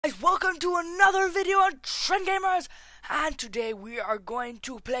welcome to another video on Trend Gamers, and today we are going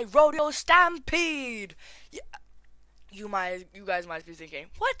to play Rodeo Stampede. You guys might be thinking,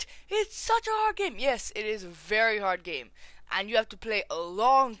 what? It's such a hard game. Yes, it is a very hard game, and you have to play a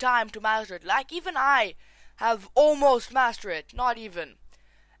long time to master it. Like even I have almost mastered it, not even.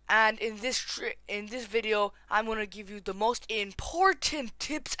 And in this video, I'm gonna give you the most important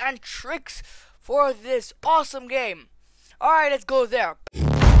tips and tricks for this awesome game. Alright, let's go there.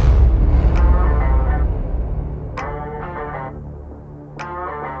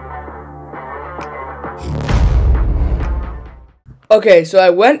 Okay, so I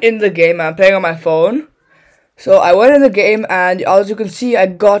went in the game. I'm playing on my phone. So I went in the game, and as you can see, I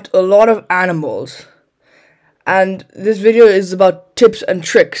got a lot of animals. And this video is about tips and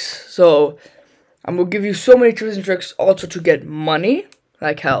tricks. So I'm gonna give you so many tips and tricks also to get money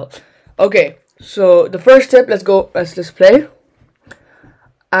like hell. Okay, so the first tip, let's play.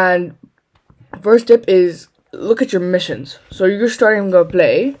 And first tip is look at your missions. So you're starting to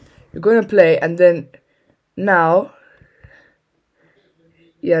play. You're going to play, and then now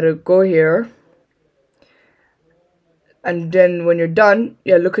you gotta go here. And then when you're done,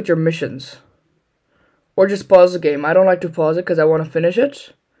 look at your missions. Or just pause the game. I don't like to pause it because I want to finish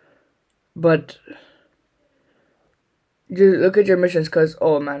it. But just look at your missions because,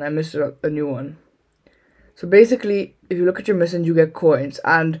 oh man, I missed a new one. So basically, if you look at your missions, you get coins.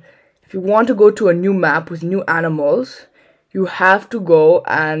 And if you want to go to a new map with new animals, you have to go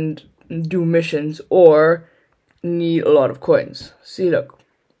and do missions or need a lot of coins. See, look.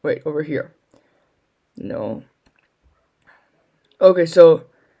 Wait, over here. No. Okay, so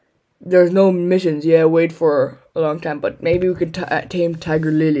there's no missions. Yeah, wait for a long time. But maybe we could tame Tiger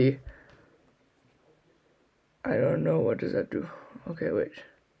Lily. I don't know. What does that do? Okay, wait.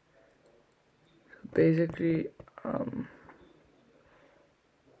 Basically,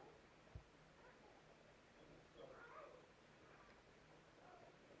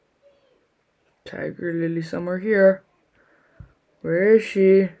 Tiger Lily somewhere here. Where is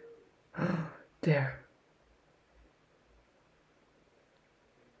she? There.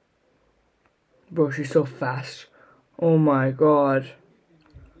 Bro, she's so fast. Oh my god.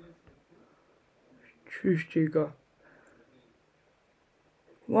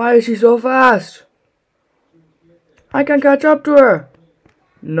 Why is she so fast? I can catch up to her.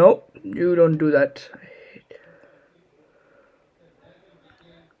 Nope, you don't do that.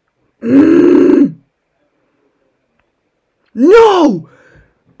 No!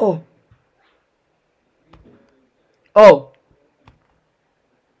 Oh. Oh.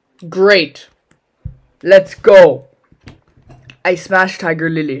 Great. Let's go. I smashed Tiger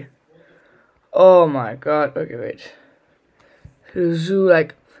Lily. Oh my god. Okay, wait. The zoo,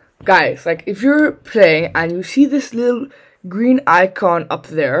 like, guys, like, if you're playing and you see this little green icon up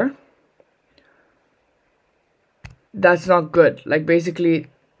there, that's not good. Like, basically,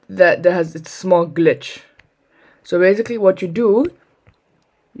 that has its small glitch. So basically, what you do,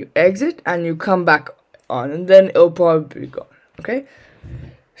 you exit and you come back on, and then it'll probably be gone. Okay.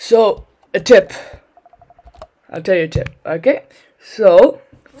 So a tip. I'll tell you a tip. Okay. So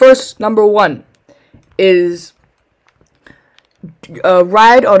first, number one is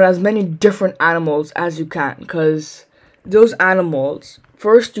ride on as many different animals as you can, because those animals,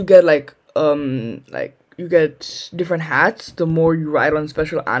 first you get like you get different hats the more you ride on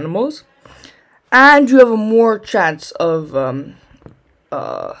special animals, and you have a more chance of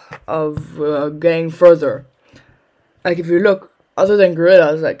getting further. Like if you look, other than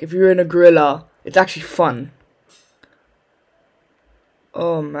gorillas, like if you're in a gorilla, it's actually fun.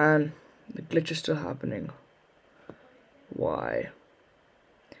 Oh man, the glitch is still happening. Why?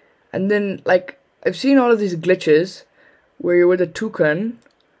 And then, like, I've seen all of these glitches where you're with a toucan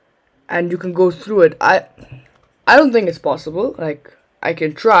and you can go through it. I don't think it's possible. Like, I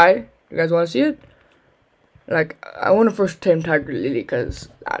can try. You guys want to see it? Like, I want to first tame Tiger Lily because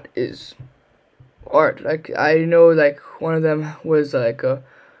that is hard. Like, I know, like, one of them was like a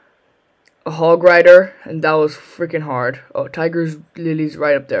hog rider, and that was freaking hard. Oh, Tiger Lily's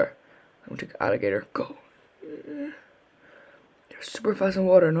right up there. I'm gonna take alligator. Go. They're super fast in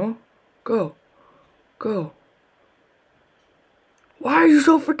water, no? Go. Go. Why are you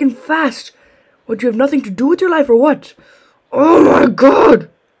so freaking fast? What, you have nothing to do with your life or what? Oh my god!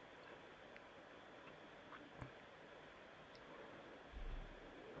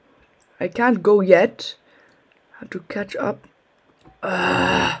 I can't go yet. I have to catch up.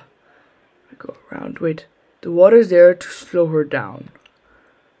 I go around. Wait. The water's there to slow her down.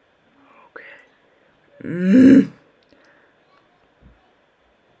 Okay.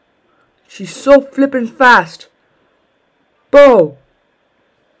 She's so flippin' fast. Bro.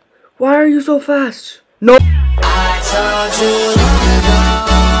 Why are you so fast? No.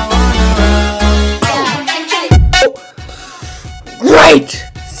 Great!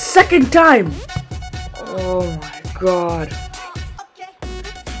 Second time! Oh my god.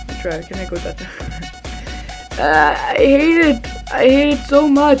 Try. Can I go that time? I hate it. I hate it so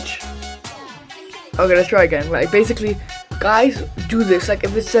much. Okay, let's try again. Like, basically, guys, do this. Like,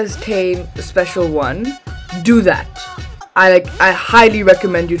 if it says tame special one, do that. I highly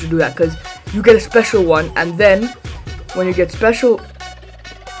recommend you to do that, because you get a special one, and then when you get special,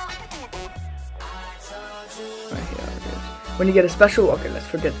 when you get a special, okay, let's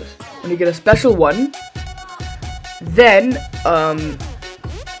forget this. When you get a special one, then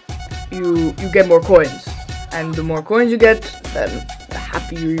you get more coins, and the more coins you get, then the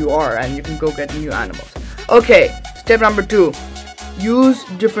happier you are, and you can go get new animals. Okay, step number 2. Use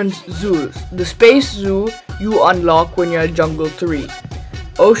different zoos. The space zoo you unlock when you're at jungle 3.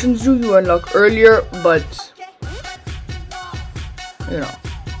 Ocean zoo you unlock earlier, but you know,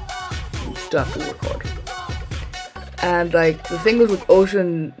 you still have to work hard. And like, the thing with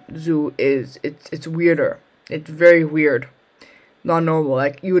ocean zoo is it's weirder. It's very weird. Not normal.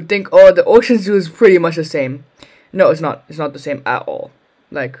 Like, you would think, oh, the ocean zoo is pretty much the same. No, it's not. It's not the same at all.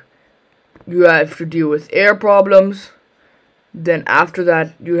 Like, you have to deal with air problems. Then after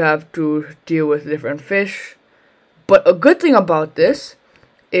that, you have to deal with different fish. But a good thing about this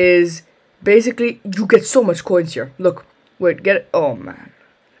is basically you get so much coins here. Look, wait, get it. Oh man.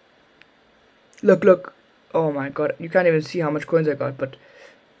 Look. Oh my god, you can't even see how much coins I got, but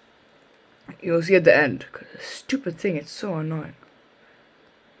you'll see at the end. Cause this stupid thing, it's so annoying.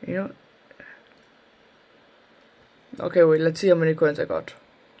 You know? Okay, wait, let's see how many coins I got.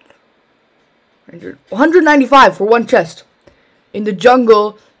 195 for one chest. In the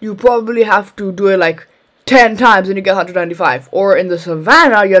jungle, you probably have to do it like 10 times and you get 195. Or in the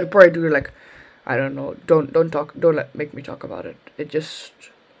savannah, you have to probably do it like, I don't know. Don't make me talk about it. It just,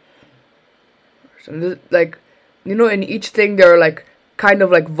 like, you know, in each thing there are like kind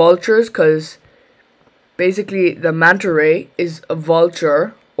of like vultures, because basically the manta ray is a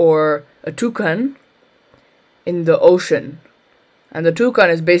vulture or a toucan in the ocean, and the toucan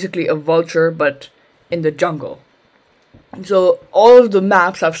is basically a vulture but in the jungle. So all of the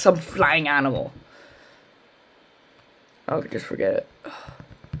maps have some flying animal. Okay, just forget it.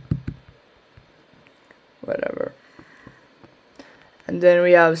 Whatever. And then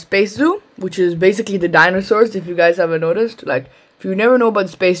we have Space Zoo, which is basically the dinosaurs, if you guys haven't noticed. Like, if you never know about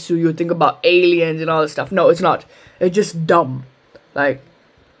the Space Zoo, you think about aliens and all this stuff. No, it's not. It's just dumb. Like,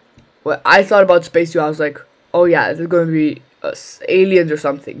 when I thought about Space Zoo, I was like, oh yeah, there's going to be aliens or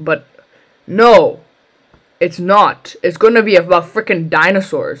something. But no, it's not. It's going to be about freaking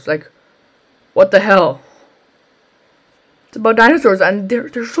dinosaurs. Like, what the hell? It's about dinosaurs, and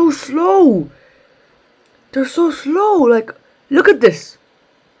they're so slow. They're so slow. Like, look at this.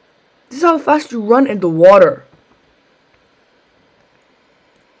 This is how fast you run in the water.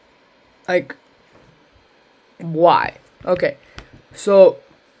 Like, why? Okay, so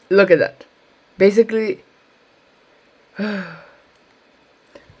look at that. Basically,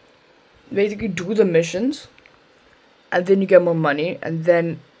 do the missions, and then you get more money, and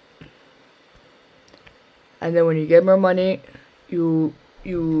then when you get more money, you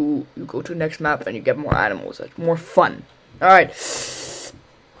go to the next map and you get more animals. That's more fun. All right.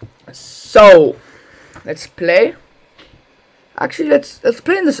 So let's play. Actually, let's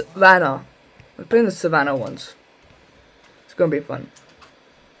play in the savannah. Let's play in the savannah ones. It's gonna be fun.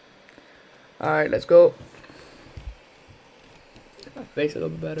 All right, let's go. Get my face a little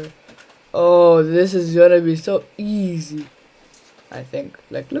bit better. Oh, this is gonna be so easy. I think.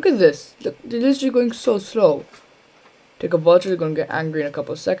 Like, look at this. Look, they're literally going so slow. Take a vulture, they're gonna get angry in a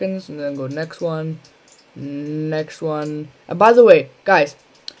couple of seconds, and then go next one. Next one. And by the way, guys,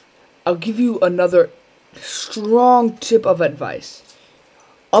 I'll give you another strong tip of advice.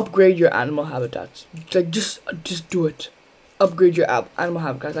 Upgrade your animal habitats. Like, just do it. Upgrade your animal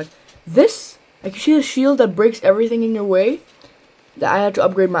habitats. Like this, like, you see the shield that breaks everything in your way? That I had to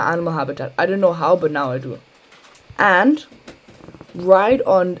upgrade my animal habitat. I don't know how, but now I do. And ride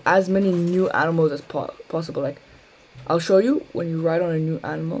on as many new animals as possible. Like, I'll show you when you ride on a new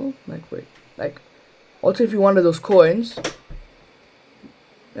animal. Like, wait, like, also if you wanted those coins,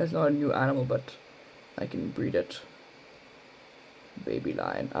 that's not a new animal, but I can breed it. Baby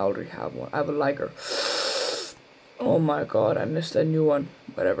lion. I already have one. I have a liger. Oh my god, I missed a new one.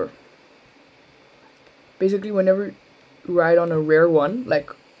 Whatever. Basically, whenever you ride on a rare one,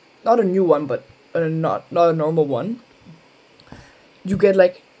 like, not a new one, but not a normal one, you get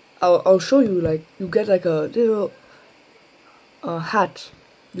like, I'll show you, like, you get like a little hat.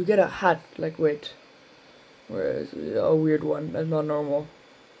 You get a hat. Like, wait. Where is it? A weird one? That's not normal.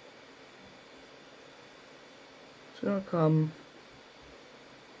 It's gonna come.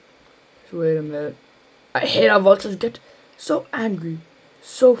 Just wait a minute. I hate how vultures get so angry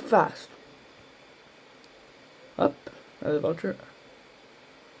so fast. Up. Another vulture.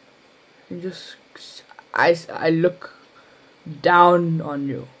 You just. I look down on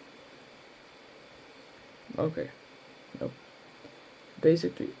you. Okay. Nope.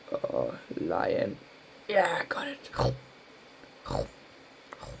 Basically, lion. Yeah, I got it.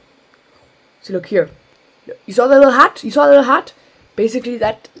 See, look here. You saw that little hat? You saw that little hat? Basically,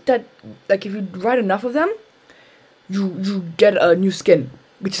 that like if you ride enough of them, you get a new skin,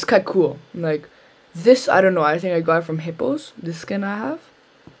 which is quite cool. Like this, I don't know. I think I got it from hippos. This skin I have.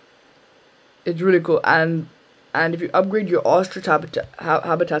 It's really cool, and if you upgrade your ostrich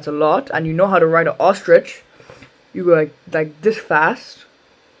habitats a lot, and you know how to ride an ostrich, you go like this fast,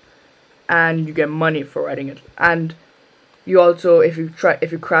 and you get money for riding it. And you also, if you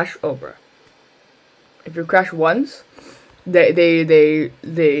crash over, if you crash once, they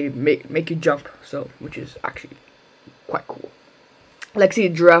make you jump. So, which is actually quite cool. Like, see,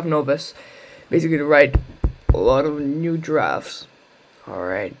 giraffe novice, basically to ride a lot of new giraffes. All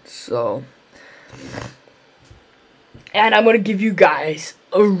right, so. And I'm gonna give you guys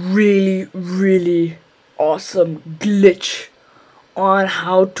a really, really awesome glitch on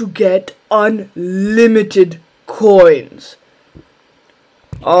how to get unlimited coins.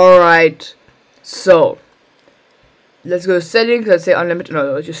 Alright, so let's go to settings. Let's say unlimited.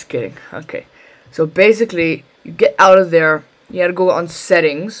 No, just kidding. Okay, so basically, you get out of there. You gotta go on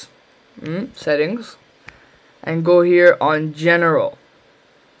settings, settings, and go here on general.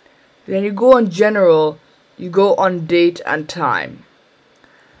 Then you go on general, you go on date and time.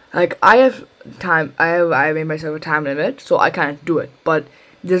 Like I have time, I made myself a time limit, so I can't do it. But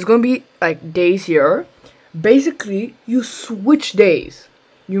there's gonna be like days here. Basically, you switch days.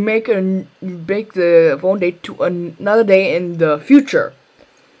 You make the phone date to another day in the future.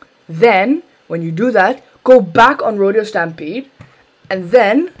 Then when you do that, go back on Rodeo Stampede, and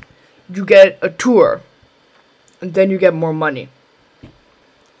then you get a tour, and then you get more money.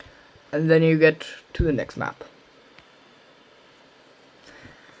 And then you get to the next map.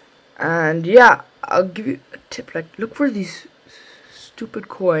 And yeah, I'll give you a tip. Like, look for these stupid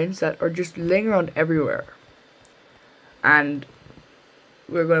coins that are just laying around everywhere. And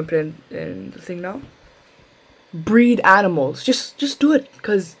we're gonna put in the thing now. Breed animals. Just do it.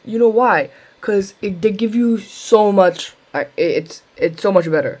 Cause you know why? Cause they give you so much. It's so much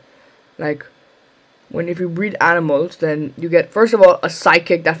better. Like. If you breed animals, then you get, first of all, a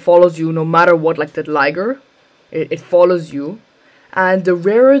psychic that follows you no matter what, like the liger. It follows you. And the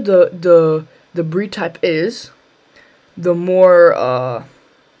rarer the breed type is, the more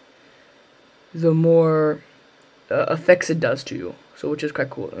effects it does to you. So which is quite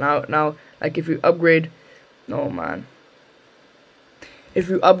cool. Now like if you upgrade, oh man. If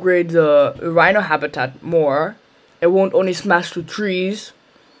you upgrade the rhino habitat more, it won't only smash through trees.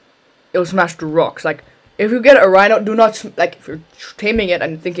 It'll smash through rocks. Like, if you get a rhino, do not, like, if you're taming it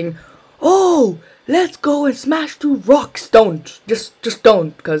and thinking, oh, let's go and smash through rocks. Don't. Just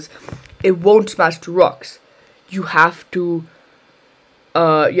don't, because it won't smash through rocks. You have to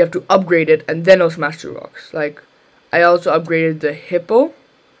upgrade it, and then it'll smash through rocks. Like, I also upgraded the hippo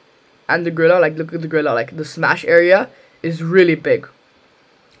and the gorilla. Like, look at the gorilla. Like, the smash area is really big.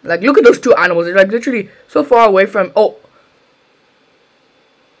 Like, look at those two animals. They're, like, literally so far away from, oh.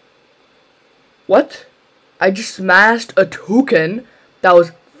 What? I just smashed a toucan that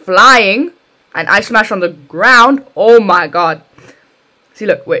was flying, and I smashed on the ground. Oh my god. See,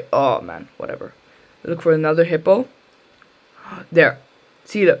 look, wait. Oh man, whatever. Look for another hippo. There.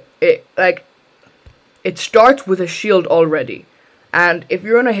 See, look. It starts with a shield already. And if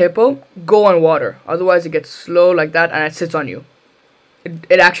you're on a hippo, go on water. Otherwise, it gets slow like that, and it sits on you.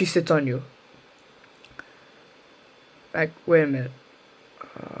 It actually sits on you. Like, wait a minute.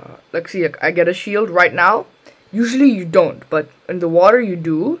 Like, see, I get a shield right now. Usually you don't, but in the water you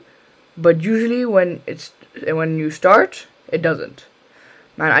do. But usually when you start, it doesn't.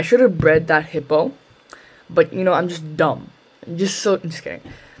 Man, I should have bred that hippo. But, you know, I'm just dumb. I'm just kidding.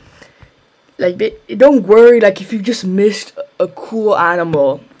 Like, don't worry, like, if you just missed a cool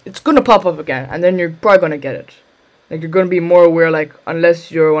animal, it's gonna pop up again, and then you're probably gonna get it. Like, you're gonna be more aware, like,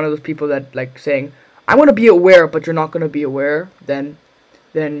 unless you're one of those people that, like, saying, I'm gonna be aware, but you're not gonna be aware, then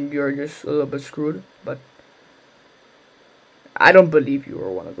you're just a little bit screwed. But I don't believe you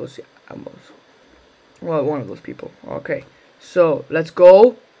are one of those animals. Well, one of those people. Okay, so let's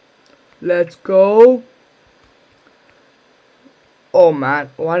go. Oh man,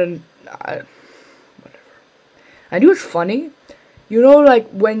 why didn't I? Whatever. I knew it's funny. You know, like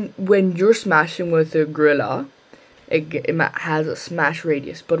when you're smashing with a gorilla, it has a smash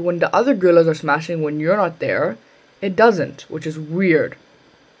radius. But when the other gorillas are smashing when you're not there, it doesn't, which is weird.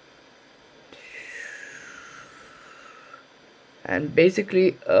 And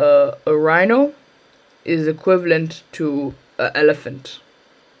basically, a rhino is equivalent to an elephant,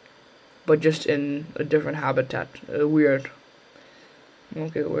 but just in a different habitat. Weird.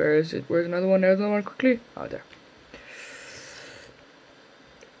 Okay, where is it? Where's another one? There's another one quickly. Oh, there.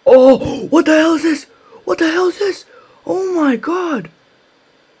 Oh, what the hell is this? What the hell is this? Oh my god.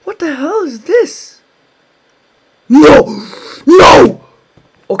 What the hell is this? No! No!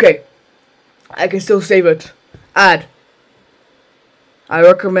 Okay. I can still save it. Add. I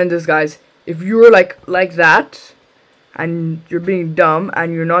recommend this, guys. If you're like that, and you're being dumb,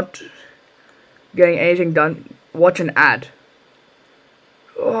 and you're not getting anything done, watch an ad.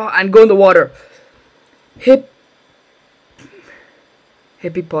 Oh, and go in the water.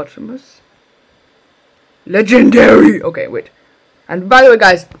 Hippopotamus. Legendary. Okay, wait. And by the way,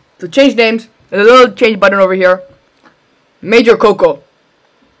 guys, to change names, there's a little change button over here. Major Coco.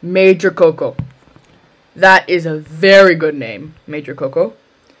 Major Coco. That is a very good name, Major Coco.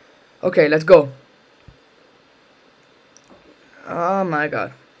 Okay, let's go. Oh my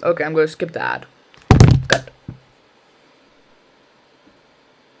god. Okay, I'm gonna skip the ad. Cut.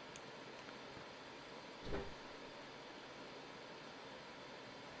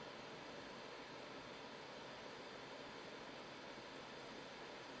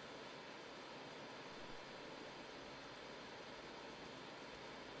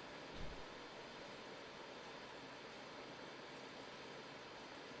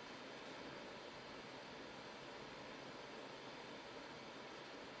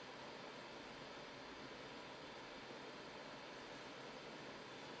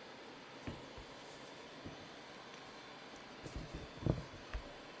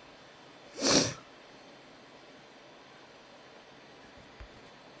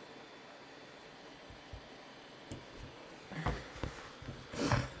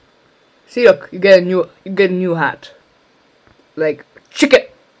 See, look, you get a new hat. Like chicken.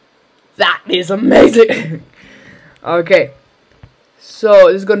 That is amazing. Okay. So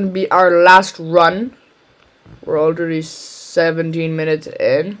this is gonna be our last run. We're already 17 minutes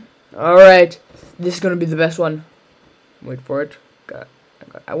in. Alright. This is gonna be the best one. Wait for it.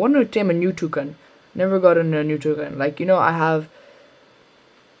 I want to tame a new toucan. Never gotten a new toucan. Like, you know, I have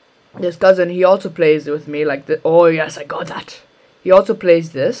this cousin, he also plays with me like this. Oh yes, I got that. He also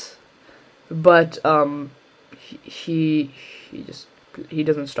plays this. But he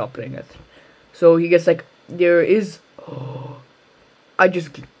doesn't stop playing it. So he gets like there is. Oh, I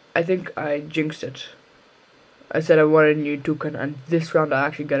think I jinxed it. I said I wanted a new toucan, and this round I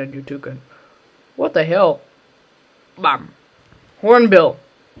actually got a new toucan. What the hell? Bam, hornbill.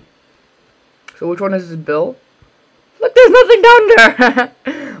 So which one is this bill? Look, there's nothing down there.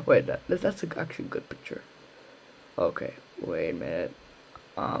 Wait, that's actually a good picture. Okay, wait a minute.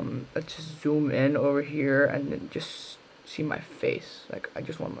 Let's just zoom in over here and then just see my face. Like, I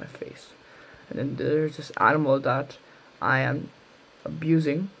just want my face. And then there's this animal that I am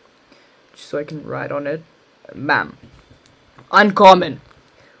abusing just so I can ride on it. Bam. Uncommon.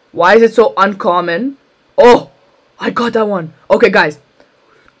 Why is it so uncommon? Oh, I got that one. Okay, guys.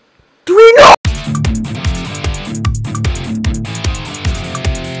 Do we know?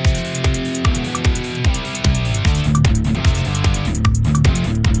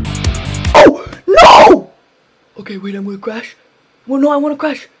 Okay, wait, I'm gonna crash. Well, no, I wanna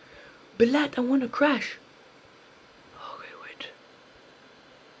crash. Bilal, I wanna crash. Okay, wait.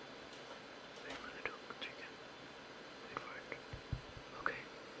 Wait for it. Okay.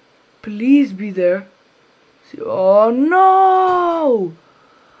 Please be there. See, oh no!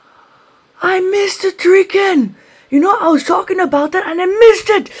 I missed the trick-in! You know, I was talking about that and I missed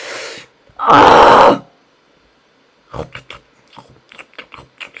it! Ah!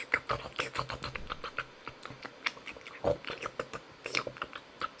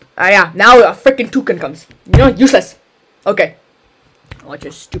 Yeah, now a freaking toucan comes. You know, useless. Okay. Watch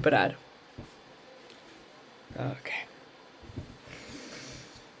your stupid ad. Okay.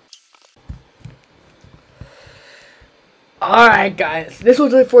 Alright guys, this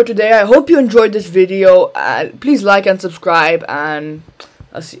was it for today. I hope you enjoyed this video. Please like and subscribe, and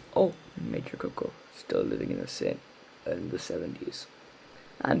I'll see. Oh, Major Coco still living in the 70s.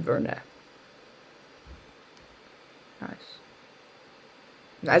 And Burnett. Nice.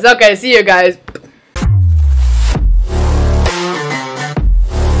 Okay, see you guys.